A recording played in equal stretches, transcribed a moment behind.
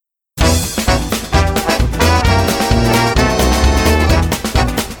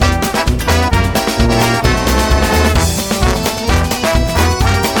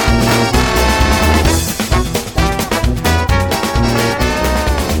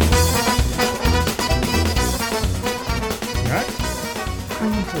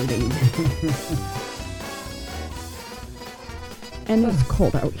And it's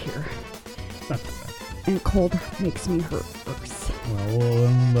cold out here. That's okay. And cold makes me hurt worse. Well,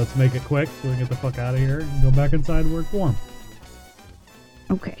 then let's make it quick so we can get the fuck out of here and go back inside where it's warm.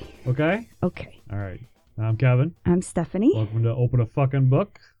 Okay. Okay? Okay. All right. I'm Kevin. I'm Stephanie. Welcome to Open a Fucking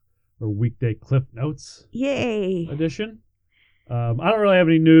Book, or Weekday Cliff Notes Yay. edition. I don't really have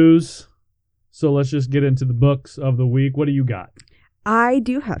any news, so let's just get into the books of the week. What do you got? I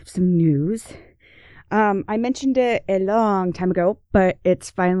do have some news. I mentioned it a long time ago, but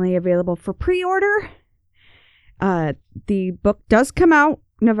it's finally available for pre-order. The book does come out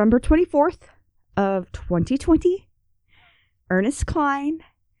November 24th of 2020. Ernest Cline,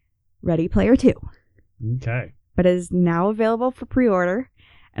 Ready Player 2. Okay. But it is now available for pre-order,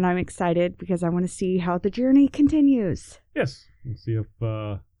 and I'm excited because I want to see how the journey continues. Yes. We'll see if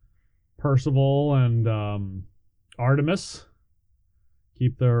Percival and Artemis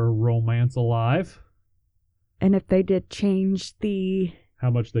keep their romance alive. And if they did change the...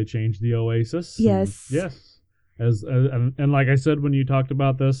 How much they changed the Oasis. Yes. And, yes. And like I said when you talked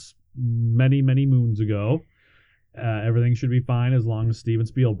about this many, many moons ago, everything should be fine as long as Steven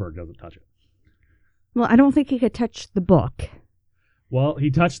Spielberg doesn't touch it. Well, I don't think he could touch the book. Well, he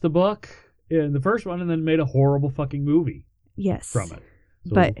touched the book in the first one and then made a horrible fucking movie. Yes. From it.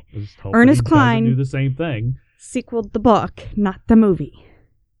 So but Ernest Cline do the same thing. Sequeled the book, not the movie.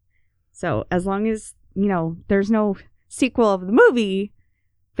 So as long as, there's no sequel of the movie,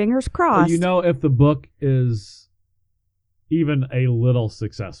 fingers crossed. If the book is even a little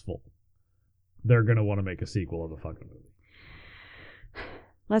successful, they're going to want to make a sequel of the fucking movie.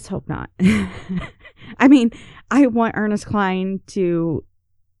 Let's hope not. I mean, I want Ernest Cline to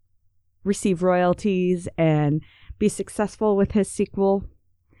receive royalties and be successful with his sequel,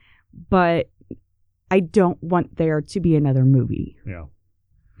 but I don't want there to be another movie. Yeah.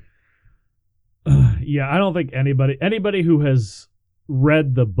 Yeah, I don't think anybody who has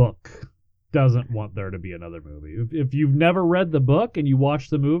read the book doesn't want there to be another movie. If you've never read the book and you watch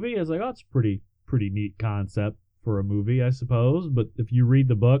the movie, it's like, oh, it's pretty neat concept for a movie, I suppose. But if you read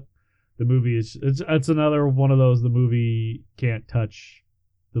the book, the movie it's another one of those. The movie can't touch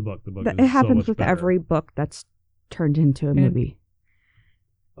the book. The book. It happens with every book that's turned into a movie.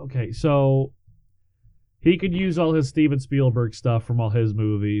 Okay, so he could use all his Steven Spielberg stuff from all his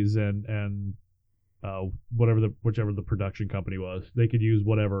movies and whichever the production company was. They could use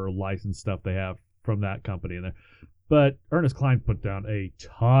whatever licensed stuff they have from that company in there. But Ernest Cline put down a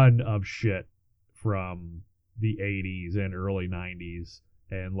ton of shit from the 80s and early 90s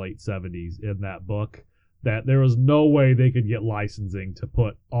and late 70s in that book that there was no way they could get licensing to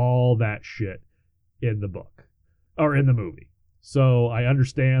put all that shit in the book or in the movie. So I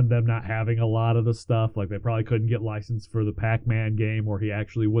understand them not having a lot of the stuff. Like they probably couldn't get licensed for the Pac-Man game where he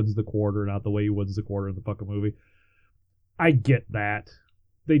actually wins the quarter, not the way he wins the quarter in the fucking movie. I get that.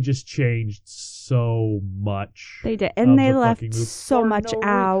 They just changed so much. They did. And they left so much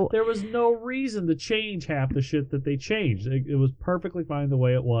out. There was no reason to change half the shit that they changed. It was perfectly fine the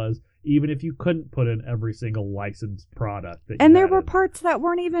way it was, even if you couldn't put in every single licensed product. And there were parts that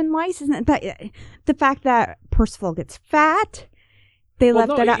weren't even licensed. The fact that Percival gets fat, they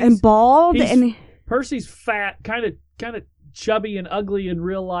left it out, and bald. And Percy's fat, kind of chubby and ugly in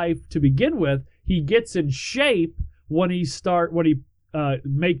real life to begin with. He gets in shape when he gets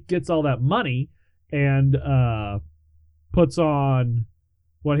all that money and puts on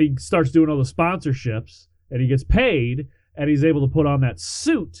when he starts doing all the sponsorships and he gets paid and he's able to put on that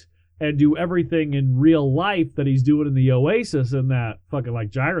suit and do everything in real life that he's doing in the Oasis and that fucking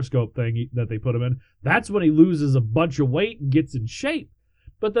like gyroscope thing that they put him in. That's when he loses a bunch of weight and gets in shape.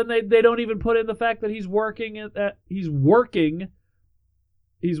 But then they don't even put in the fact that he's working. He's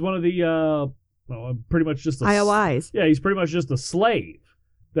one of the pretty much just IOIs. Yeah, he's pretty much just a slave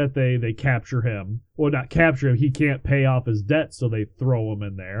that they capture him. Well, not capture him. He can't pay off his debt, so they throw him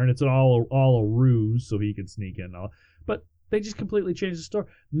in there, and it's all a ruse so he can sneak in. But they just completely changed the story.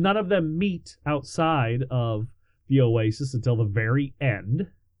 None of them meet outside of the Oasis until the very end,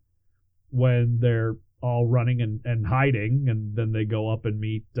 when they're all running and hiding, and then they go up and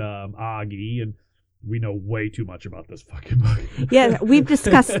meet Augie, and we know way too much about this fucking book. Yeah, we've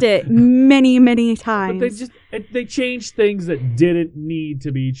discussed it many, many times. But they changed things that didn't need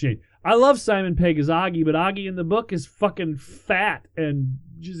to be changed. I love Simon Pegg as Augie, but Augie in the book is fucking fat and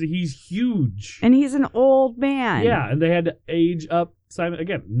he's huge. And he's an old man. Yeah, and they had to age up Simon.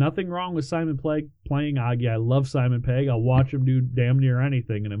 Again, nothing wrong with Simon Pegg playing Augie. I love Simon Pegg. I'll watch him do damn near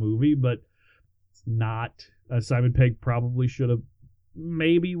anything in a movie, but it's not. Simon Pegg probably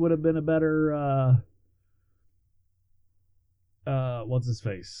would have been a better what's his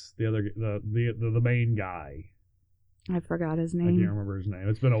face? The main guy. I forgot his I name. can't remember his name.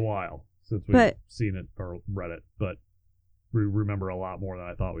 It's been a while since we've seen it or read it, but we remember a lot more than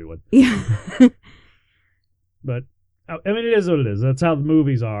I thought we would. Yeah. But I mean, it is what it is. That's how the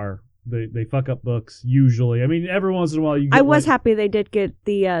movies are. They fuck up books usually. I mean, every once in a while you get I was happy they did get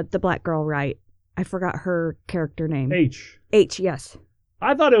the black girl right. I forgot her character name. H, yes.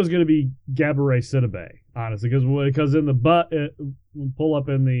 I thought it was going to be Gabourey Sidibe, honestly, because in the pull up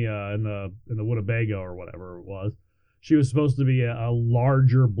in the Winnebago or whatever it was, she was supposed to be a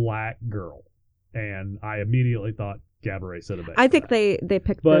larger black girl, and I immediately thought Gabourey Sidibe. I think they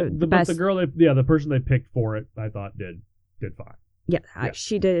picked the best. But the girl, the person they picked for it, I thought did fine. Yeah,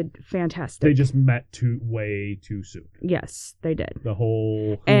 she did fantastic. They just met way too soon. Yes, they did. The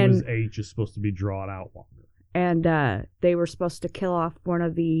whole who is H is supposed to be drawn out longer. And they were supposed to kill off one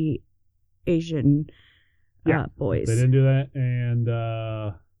of the Asian boys. They didn't do that, and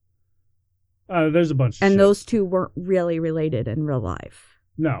there's a bunch of and shit. Those two weren't really related in real life.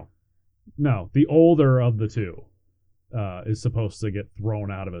 No. The older of the two is supposed to get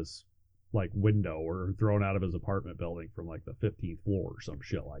thrown out of his window or thrown out of his apartment building from the 15th floor or some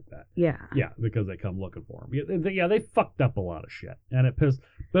shit like that. Yeah. Yeah, because they come looking for him. Yeah, they fucked up a lot of shit, and it pissed.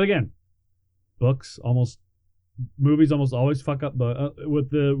 But again, movies almost always fuck up. But with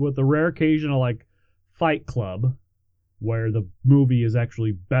the rare occasion of Fight Club, where the movie is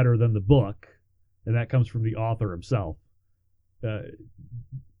actually better than the book, and that comes from the author himself.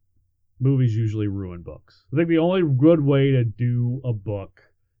 Movies usually ruin books. I think the only good way to do a book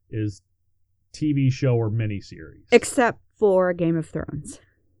is TV show or miniseries, except for Game of Thrones,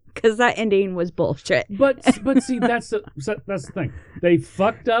 because that ending was bullshit. But see, that's the thing. They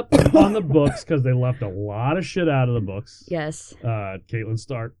fucked up on the books because they left a lot of shit out of the books. Yes. Catelyn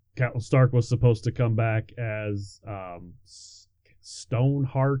Stark was supposed to come back as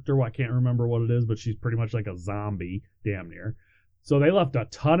Stoneheart, or I can't remember what it is, but she's pretty much like a zombie, damn near. So they left a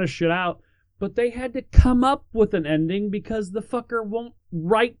ton of shit out. But they had to come up with an ending because the fucker won't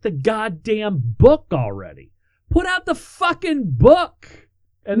write the goddamn book already. Put out the fucking book.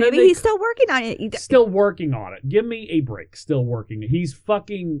 And maybe he's still working on it. Still working on it. Give me a break. Still working. He's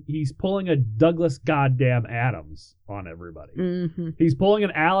pulling a Douglas goddamn Adams on everybody. Mm-hmm. He's pulling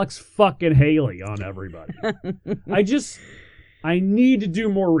an Alex fucking Haley on everybody. I need to do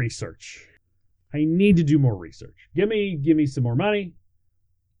more research. Give me some more money.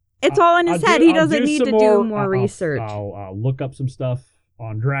 It's all in his head. He doesn't need to do more research. I'll look up some stuff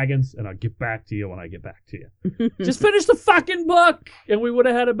on dragons, and I'll get back to you when I get back to you. Just finish the fucking book, and we would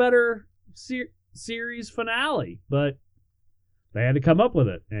have had a better series finale. But they had to come up with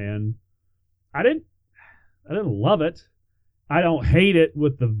it, and I didn't love it. I don't hate it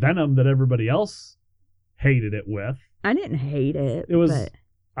with the venom that everybody else hated it with. I didn't hate it.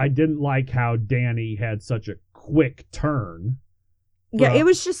 I didn't like how Dany had such a quick turn. Yeah, it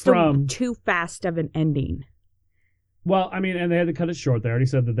was just too fast of an ending. Well, I mean, and they had to cut it short. They already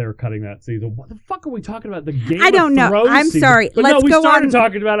said that they were cutting that season. What the fuck are we talking about? The Game I don't of Thrones know. I'm season. sorry. But Let's we go started on.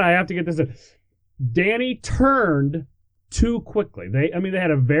 talking about it. I have to get this in. Dany turned too quickly. They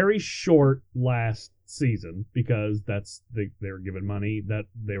had a very short last season because they were given money that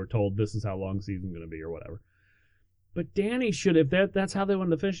they were told this is how long the season's going to be or whatever. But Dany should have, that's how they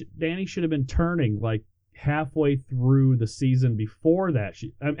wanted to finish it, Dany should have been turning halfway through the season before that.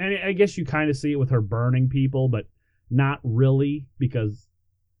 I guess you kind of see it with her burning people, but not really, because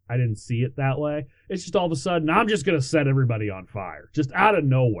I didn't see it that way. It's just all of a sudden, I'm just going to set everybody on fire. Just out of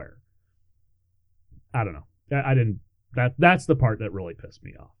nowhere. I don't know. That's the part that really pissed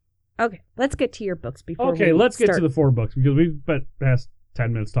me off. Okay, let's get to your books before Okay, let's get to the 4 books, because we've spent the past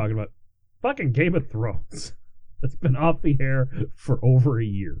 10 minutes talking about fucking Game of Thrones. That's been off the air for over a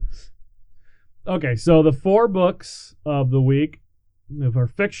year. Okay, so the 4 books of the week of our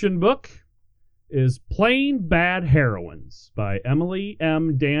fiction book is Plain Bad Heroines by Emily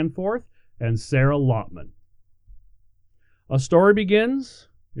M. Danforth and Sarah Lotman. A story begins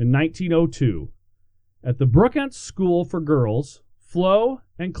in 1902. At the Brookent School for Girls, Flo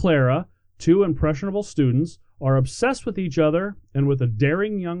and Clara, 2 impressionable students, are obsessed with each other and with a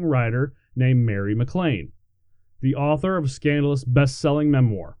daring young writer named Mary McLean, the author of a scandalous best-selling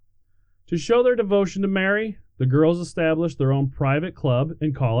memoir. To show their devotion to Mary, the girls establish their own private club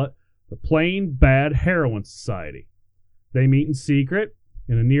and call it the Plain Bad Heroine Society. They meet in secret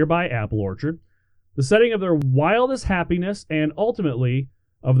in a nearby apple orchard, the setting of their wildest happiness and, ultimately,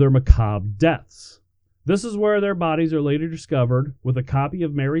 of their macabre deaths. This is where their bodies are later discovered, with a copy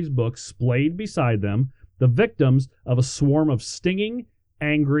of Mary's book splayed beside them, the victims of a swarm of stinging,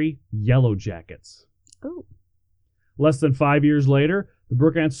 angry yellow jackets. Oh. Less than 5 years later, the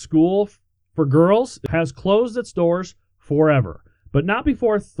Brookants School for Girls has closed its doors forever, but not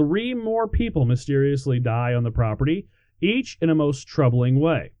before 3 more people mysteriously die on the property, each in a most troubling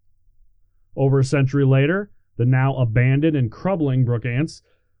way. Over a century later, the now abandoned and crumbling Brookants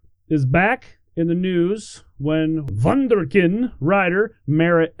is back in the news when Wunderkind writer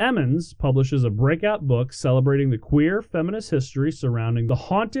Merritt Emmons publishes a breakout book celebrating the queer feminist history surrounding the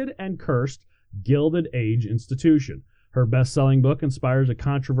haunted and cursed Gilded Age institution. Her best-selling book inspires a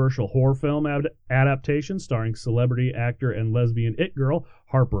controversial horror film adaptation starring celebrity actor and lesbian it girl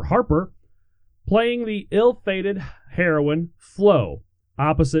Harper Harper, playing the ill-fated heroine Flo,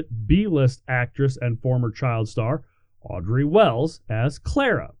 opposite B-list actress and former child star Audrey Wells as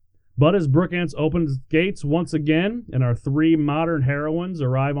Clara. But as Brookants opens gates once again and our 3 modern heroines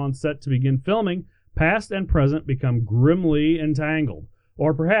arrive on set to begin filming, past and present become grimly entangled,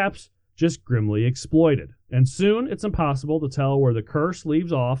 or perhaps just grimly exploited. And soon it's impossible to tell where the curse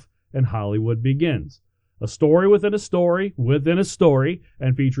leaves off and Hollywood begins. A story within a story within a story,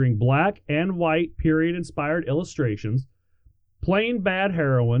 and featuring black and white period-inspired illustrations, plain bad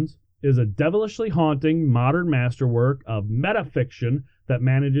heroines is a devilishly haunting modern masterwork of metafiction that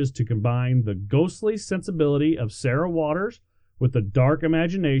manages to combine the ghostly sensibility of Sarah Waters with the dark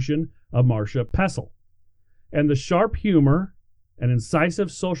imagination of Marcia Pessel, and the sharp humor and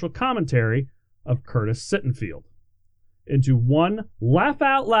incisive social commentary of Curtis Sittenfeld, into one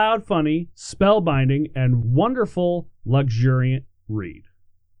laugh-out-loud funny, spellbinding, and wonderful, luxuriant read.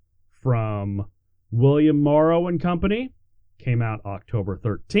 From William Morrow and Company, came out October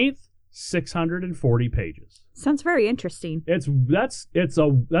 13th, 640 pages. Sounds very interesting. That's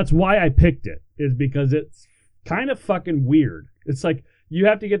why I picked it, is because it's kind of fucking weird. It's like you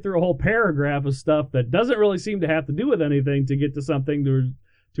have to get through a whole paragraph of stuff that doesn't really seem to have to do with anything to get to something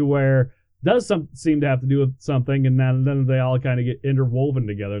to where does seem to have to do with something, and then they all kind of get interwoven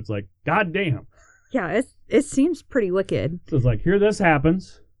together. It's like, god damn. Yeah, it seems pretty wicked. So it's like, here this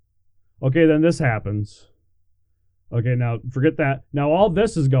happens. Okay, then this happens. Okay, now forget that. Now all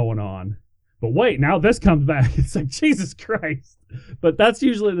this is going on. But wait, now this comes back. It's like, Jesus Christ. But that's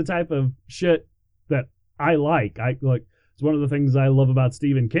usually the type of shit that I like. It's one of the things I love about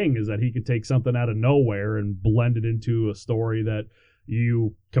Stephen King is that he could take something out of nowhere and blend it into a story that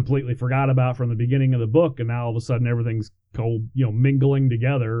you completely forgot about from the beginning of the book, and now all of a sudden everything's mingling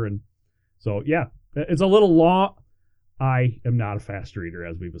together. And so, yeah, it's a little long. I am not a fast reader,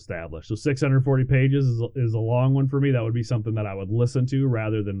 as we've established. So 640 pages is a long one for me. That would be something that I would listen to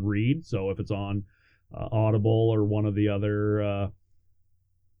rather than read. So if it's on Audible or one of the other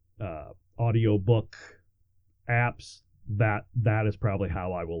audiobook apps, that is probably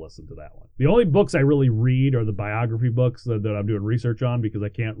how I will listen to that one. The only books I really read are the biography books that I'm doing research on, because I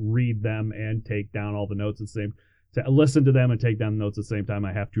can't read them and take down all the notes at the same time. To listen to them and take down the notes at the same time,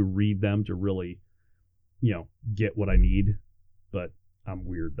 I have to read them to really, get what I need. But I'm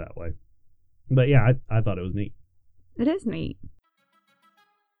weird that way. But yeah, I thought it was neat. It is neat.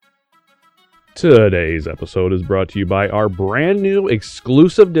 Today's episode is brought to you by our brand new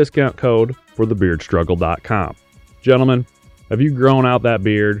exclusive discount code for thebeardstruggle.com. Gentlemen, have you grown out that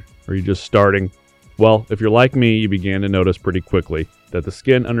beard, or are you just starting? Well, if you're like me, you began to notice pretty quickly that the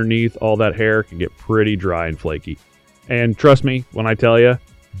skin underneath all that hair can get pretty dry and flaky. And trust me when I tell you,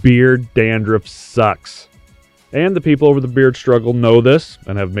 beard dandruff sucks. And the people over the Beard Struggle know this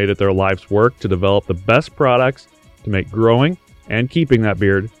and have made it their life's work to develop the best products to make growing and keeping that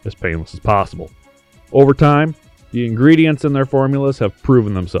beard as painless as possible. Over time, the ingredients in their formulas have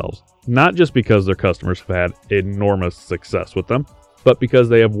proven themselves, not just because their customers have had enormous success with them, but because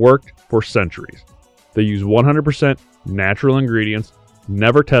they have worked for centuries. They use 100% natural ingredients,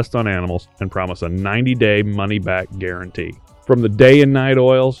 never test on animals, and promise a 90-day money-back guarantee. From the day and night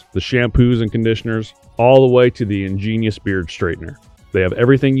oils, the shampoos and conditioners, all the way to the ingenious beard straightener. They have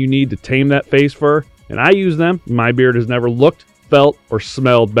everything you need to tame that face fur, and I use them. My beard has never looked, felt, or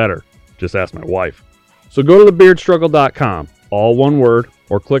smelled better. Just ask my wife. So go to thebeardstruggle.com, all one word,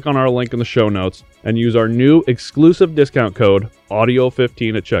 or click on our link in the show notes and use our new exclusive discount code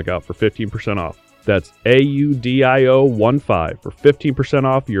AUDIO15 at checkout for 15% off. That's AUDIO15 for 15%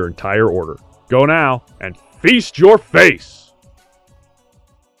 off your entire order. Go now and feast your face.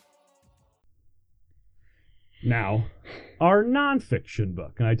 Now, our nonfiction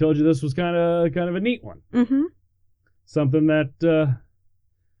book, and I told you this was kind of a neat one. Mm-hmm. Something that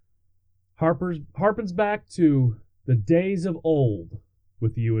harpens back to the days of old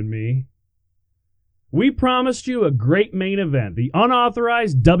with you and me. We promised you a great main event, the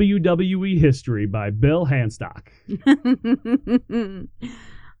unauthorized WWE history by Bill Handstock.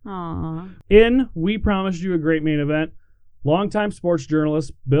 Aw. In We Promised You a Great Main Event, longtime sports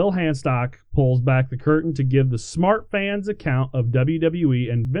journalist Bill Hanstock pulls back the curtain to give the smart fans' account of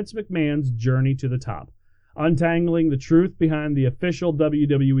WWE and Vince McMahon's journey to the top. Untangling the truth behind the official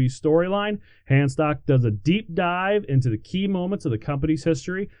WWE storyline, Hanstock does a deep dive into the key moments of the company's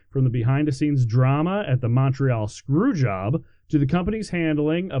history, from the behind-the-scenes drama at the Montreal Screwjob to the company's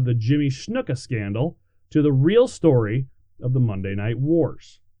handling of the Jimmy Snuka scandal to the real story of the Monday Night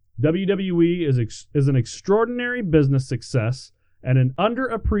Wars. WWE is an extraordinary business success and an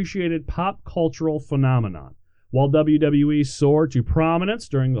underappreciated pop cultural phenomenon. While WWE soared to prominence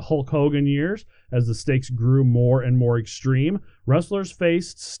during the Hulk Hogan years as the stakes grew more and more extreme, wrestlers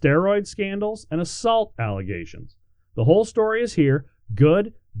faced steroid scandals and assault allegations. The whole story is here,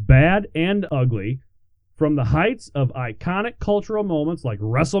 good, bad, and ugly, from the heights of iconic cultural moments like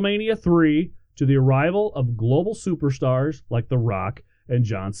WrestleMania 3 to the arrival of global superstars like The Rock and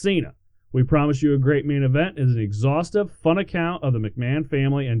John Cena. We Promise You a Great Main Event is an exhaustive, fun account of the McMahon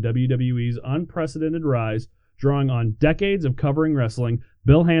family and WWE's unprecedented rise. Drawing on decades of covering wrestling,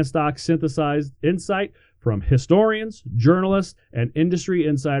 Bill Hanstock synthesized insight from historians, journalists, and industry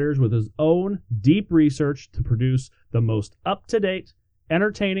insiders with his own deep research to produce the most up-to-date,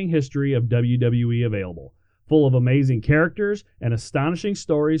 entertaining history of WWE available. Full of amazing characters and astonishing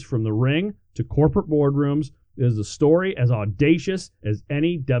stories from the ring to corporate boardrooms, it is a story as audacious as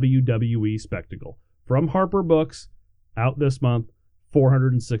any WWE spectacle. From Harper Books, out this month,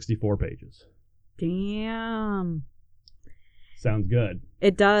 464 pages. Damn. Sounds good.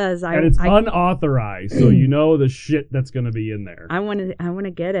 It does. And it's unauthorized, so you know the shit that's going to be in there. I want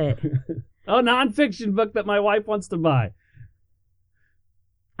to get it. A nonfiction book that my wife wants to buy.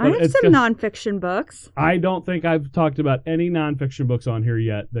 I have some nonfiction books. I don't think I've talked about any nonfiction books on here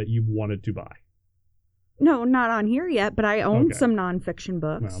yet that you've wanted to buy. No, not on here yet, but I own some nonfiction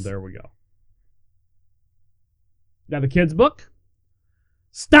books. Well, there we go. Now the kids' book,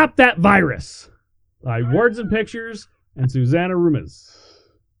 Stop That Virus, by Words and Pictures and Susanna Rumiz.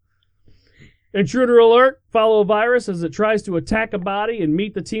 Intruder alert, follow a virus as it tries to attack a body and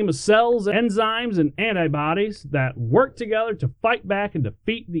meet the team of cells, enzymes, and antibodies that work together to fight back and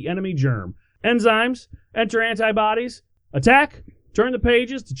defeat the enemy germ. Enzymes enter antibodies, attack, turn the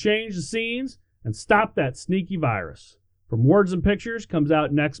pages to change the scenes, and stop that sneaky virus. From Words and Pictures, comes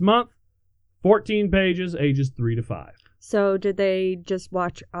out next month. 14 pages, ages 3 to 5. So did they just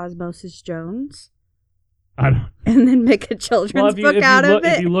watch Osmosis Jones? I don't. And then make a children's book out of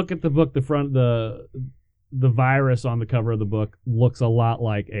it? If you look at the book, the virus on the cover of the book looks a lot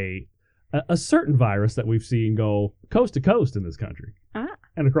like a certain virus that we've seen go coast to coast in this country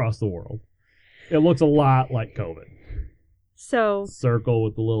and across the world. It looks a lot like COVID. So circle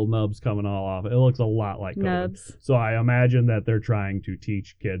with the little nubs coming all off. It looks a lot like COVID. Nubs. So I imagine that they're trying to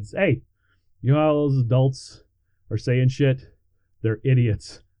teach kids, hey, you know how those adults are saying shit? They're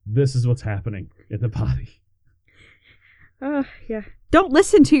idiots. This is what's happening in the body. Yeah. Don't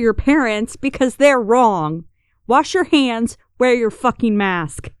listen to your parents because they're wrong. Wash your hands. Wear your fucking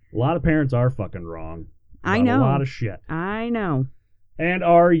mask. A lot of parents are fucking wrong. I know. A lot of shit. I know. And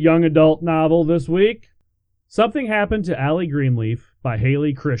our young adult novel this week, Something Happened to Allie Greenleaf by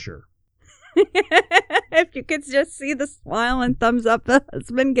Haley Krischer. If you could just see the smile and thumbs up the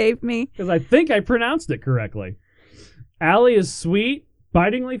husband gave me. Because I think I pronounced it correctly. Allie is sweet,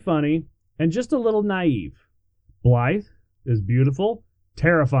 bitingly funny, and just a little naive. Blythe is beautiful,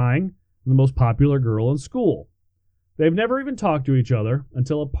 terrifying, and the most popular girl in school. They've never even talked to each other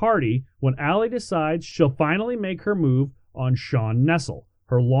until a party when Allie decides she'll finally make her move on Sean Nessel,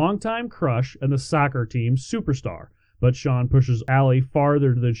 her longtime crush and the soccer team's superstar. But Sean pushes Allie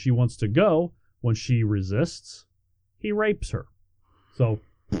farther than she wants to go. When she resists, he rapes her. So,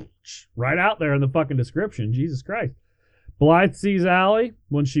 right out there in the fucking description, Jesus Christ. Blythe sees Allie.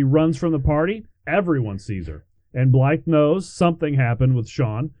 When she runs from the party, everyone sees her. And Blythe knows something happened with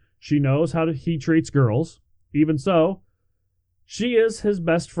Sean. She knows how he treats girls. Even so, she is his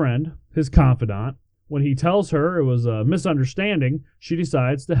best friend, his confidant. When he tells her it was a misunderstanding, she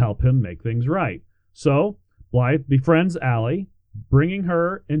decides to help him make things right. So, Blythe befriends Allie, bringing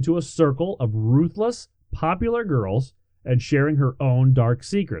her into a circle of ruthless, popular girls and sharing her own dark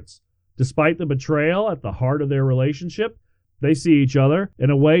secrets. Despite the betrayal at the heart of their relationship, they see each other in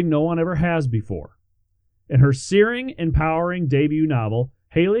a way no one ever has before. In her searing, empowering debut novel,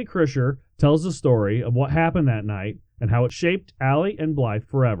 Haley Krischer tells the story of what happened that night and how it shaped Allie and Blythe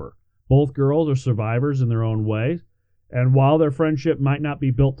forever. Both girls are survivors in their own way, and while their friendship might not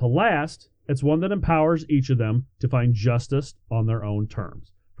be built to last, it's one that empowers each of them to find justice on their own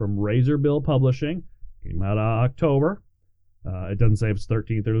terms. From Razor Bill Publishing, came out October. It doesn't say if it's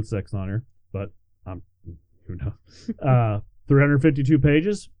 13th or the 6th on here, but who knows? 352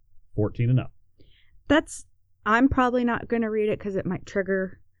 pages, 14 and up. I'm probably not going to read it because it might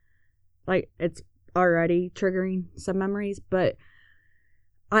trigger, like, it's already triggering some memories, but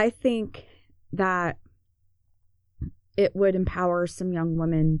I think that it would empower some young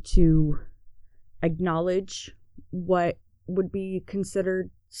women to acknowledge what would be considered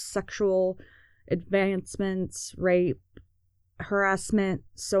sexual advancements, rape, harassment,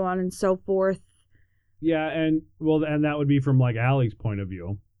 so on and so forth. Yeah, and that would be from like Allie's point of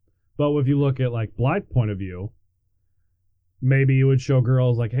view. But if you look at like Blythe's point of view, maybe you would show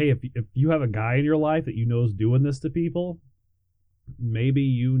girls like, hey, if you have a guy in your life that you know is doing this to people, maybe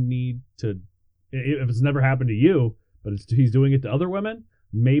you need to, if it's never happened to you, but he's doing it to other women,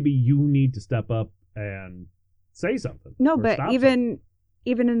 maybe you need to step up and say something. No, but even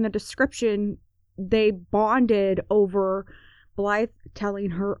in the description, they bonded over Blythe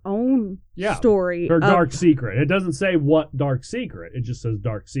telling her own story. Her dark secret. It doesn't say what dark secret. It just says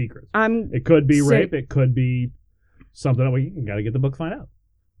dark secret. It could be rape. It could be something that we got to get the book to find out.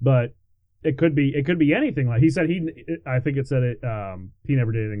 But it could be anything. Like he said, I think it said he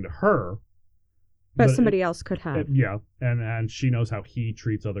never did anything to her. But somebody else could have. And she knows how he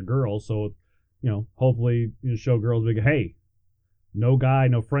treats other girls. So, hopefully show girls big, hey, no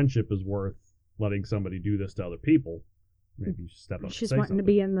friendship is worth letting somebody do this to other people. Maybe step up. She's wanting to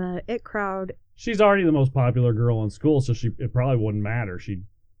be in the it crowd. She's already the most popular girl in school, so it probably wouldn't matter. She'd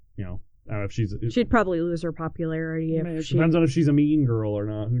probably lose her popularity if she. Depends on if she's a mean girl or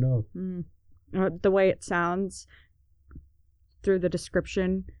not. Who knows? The way it sounds through the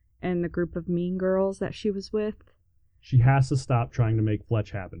description and the group of mean girls that she was with. She has to stop trying to make Fletch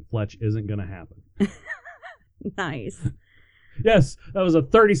happen. Fletch isn't going to happen. Nice. Yes, that was a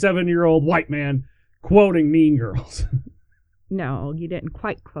 37-year-old white man quoting Mean Girls. No, you didn't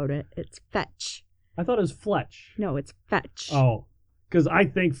quite quote it. It's fetch. I thought it was Fletch. No, it's fetch. Oh, because I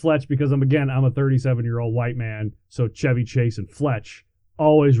think Fletch because I'm a 37-year-old white man, so Chevy Chase and Fletch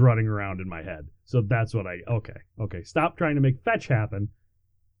always running around in my head. So that's what okay. Stop trying to make fetch happen.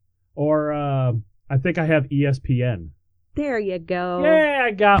 Or I think I have ESPN. There you go. Yeah,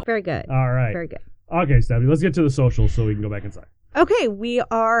 I got. Very good. All right. Very good. Okay, Stephanie, let's get to the socials so we can go back inside. Okay, we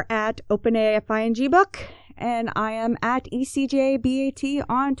are at OpenAFING Book, and I am at ECJBAT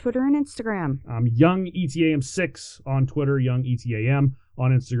on Twitter and Instagram. I'm Young ETAM6 on Twitter, Young ETAM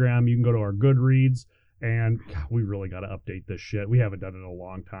on Instagram. You can go to our Goodreads, and God, we really got to update this shit. We haven't done it in a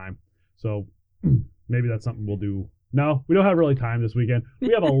long time, so maybe that's something we'll do. No, we don't have really time this weekend.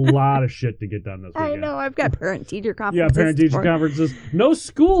 We have a lot of shit to get done this weekend. I know, I've got parent-teacher conferences. Yeah, parent-teacher conferences. No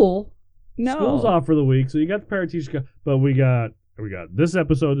school. No. School's off for the week, so you got the parent-teacher but we got this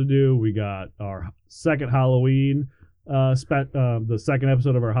episode to do. We got our second Halloween, the second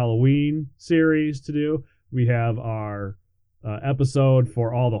episode of our Halloween series to do. We have our episode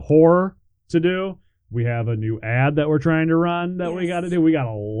for all the horror to do. We have a new ad that we're trying to run that we got to do. We got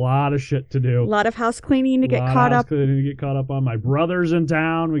a lot of shit to do. A lot of house cleaning to get caught up. On. My brother's in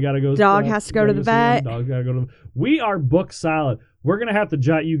town. We got to go. Dog has to go to the vet. Dog's got to go to. We are book solid. We're gonna have to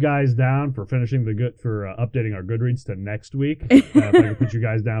jot you guys down for finishing updating our Goodreads to next week. If I can put you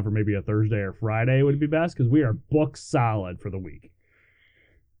guys down for maybe a Thursday or Friday would be best because we are book solid for the week.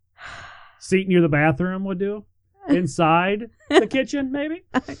 Seat near the bathroom would do. Inside the kitchen, maybe.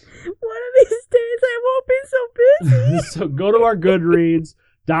 One of these days I won't be so busy. So go to our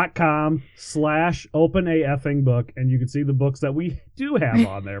Goodreads.com/openafingbook and you can see the books that we do have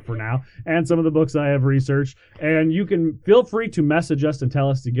on there for now and some of the books I have researched. And you can feel free to message us and tell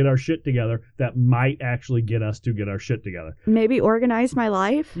us to get our shit together. That might actually get us to get our shit together. Maybe organize my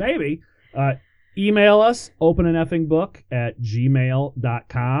life. Maybe. Email us,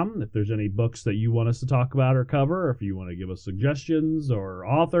 openandeffingbook@gmail.com. If there's any books that you want us to talk about or cover, or if you want to give us suggestions or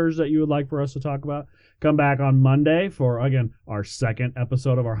authors that you would like for us to talk about, come back on Monday for, again, our second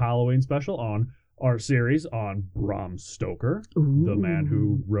episode of our Halloween special on our series on Bram Stoker, the man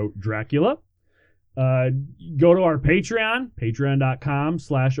who wrote Dracula. Go to our Patreon,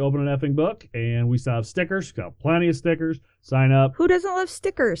 patreon.com/openandeffingbook, and we still have stickers. Got plenty of stickers. Sign up. Who doesn't love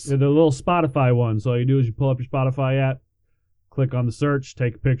stickers? They're the little Spotify ones. So all you do is you pull up your Spotify app, click on the search,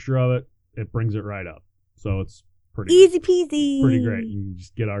 take a picture of it. It brings it right up. So it's pretty easy peasy. Pretty great. You can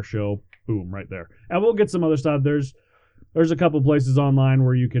just get our show, boom, right there. And we'll get some other stuff. There's a couple places online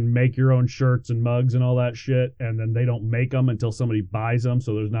where you can make your own shirts and mugs and all that shit, and then they don't make them until somebody buys them,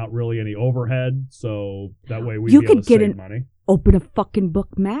 so there's not really any overhead. So that way we be able to save money. Open a fucking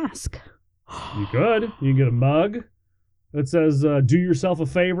book mask. You could. You can get a mug that says, do yourself a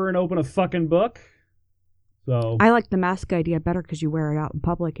favor and open a fucking book. So I like the mask idea better because you wear it out in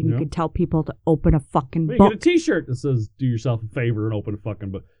public and Yeah. you can tell people to open a fucking we book. get a T-shirt that says "Do yourself a favor and open a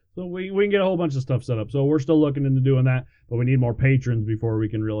fucking book." So we can get a whole bunch of stuff set up. So we're still looking into doing that, but we need more patrons before we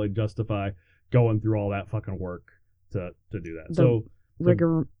can really justify going through all that fucking work to do that. So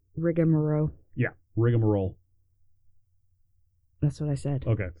Rigmarole. yeah, rigmarole. That's what I said.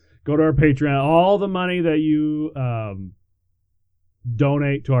 Okay. Go to our Patreon. All the money that you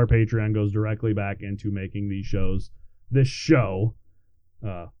donate to our Patreon goes directly back into making these shows. This show,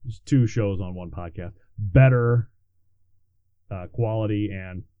 there's 2 shows on one podcast, better quality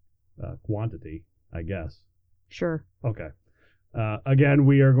and quantity, I guess. Sure. Okay. Again,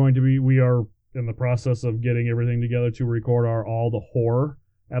 we are in the process of getting everything together to record our All the Horror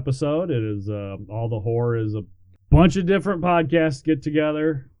episode. It is All the Horror is a bunch of different podcasts get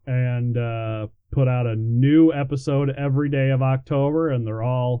together and put out a new episode every day of October, and they're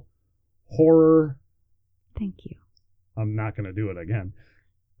all horror. Thank you. I'm not going to do it again.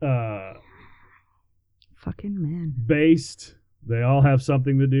 Fucking man. Based. They all have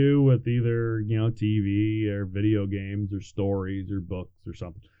something to do with either, TV or video games or stories or books or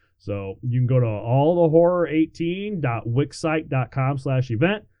something. So you can go to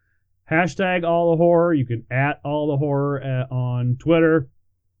allthehorror18.wixsite.com/event. Hashtag all the horror. You can @allthehorror on Twitter.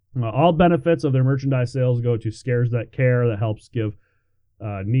 All benefits of their merchandise sales go to Scares That Care, that helps give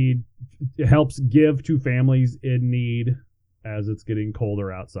to families in need as it's getting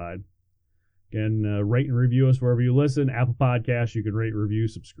colder outside. Again, rate and review us wherever you listen. Apple Podcasts, you can rate, review,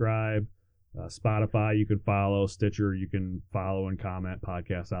 subscribe. Spotify, you can follow. Stitcher, you can follow and comment.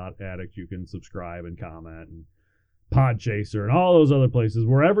 Podcast Addict, you can subscribe and comment. And Podchaser and all those other places.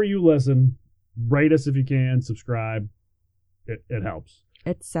 Wherever you listen, rate us if you can. Subscribe. It helps.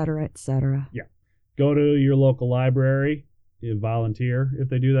 Et cetera, et cetera. Yeah. Go to your local library. You volunteer if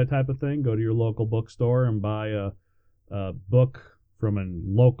they do that type of thing. Go to your local bookstore and buy a book from a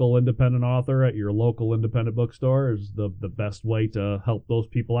local independent author at your local independent bookstore is the best way to help those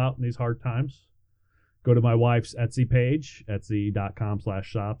people out in these hard times. Go to my wife's Etsy page,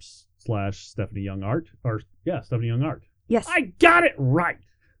 etsy.com/shops/Stephanie Young Art. Stephanie Young Art. Yes. I got it right.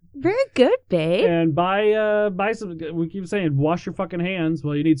 Very good, babe. And buy some. We keep saying wash your fucking hands.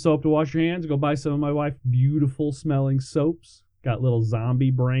 Well, you need soap to wash your hands. Go buy some of my wife's beautiful smelling soaps. Got little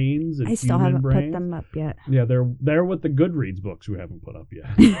zombie brains and I still human haven't brains. put them up yet. Yeah, they're with the Goodreads books we haven't put up yet.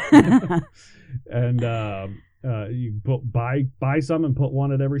 And you buy some and put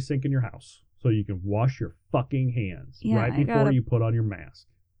one at every sink in your house so you can wash your fucking hands right before you put on your mask.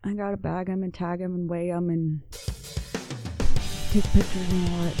 I gotta bag them and tag them and weigh them and take pictures and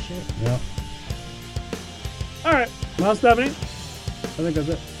all that shit. Yep. All right. Well, Stephanie, I think that's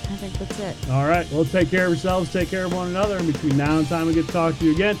it. I think that's it. All right. Well, take care of yourselves. Take care of one another. And between now and time we get to talk to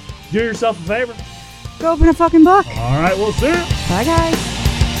you again, do yourself a favor. Go open a fucking book. All right. We'll see you. Bye, guys.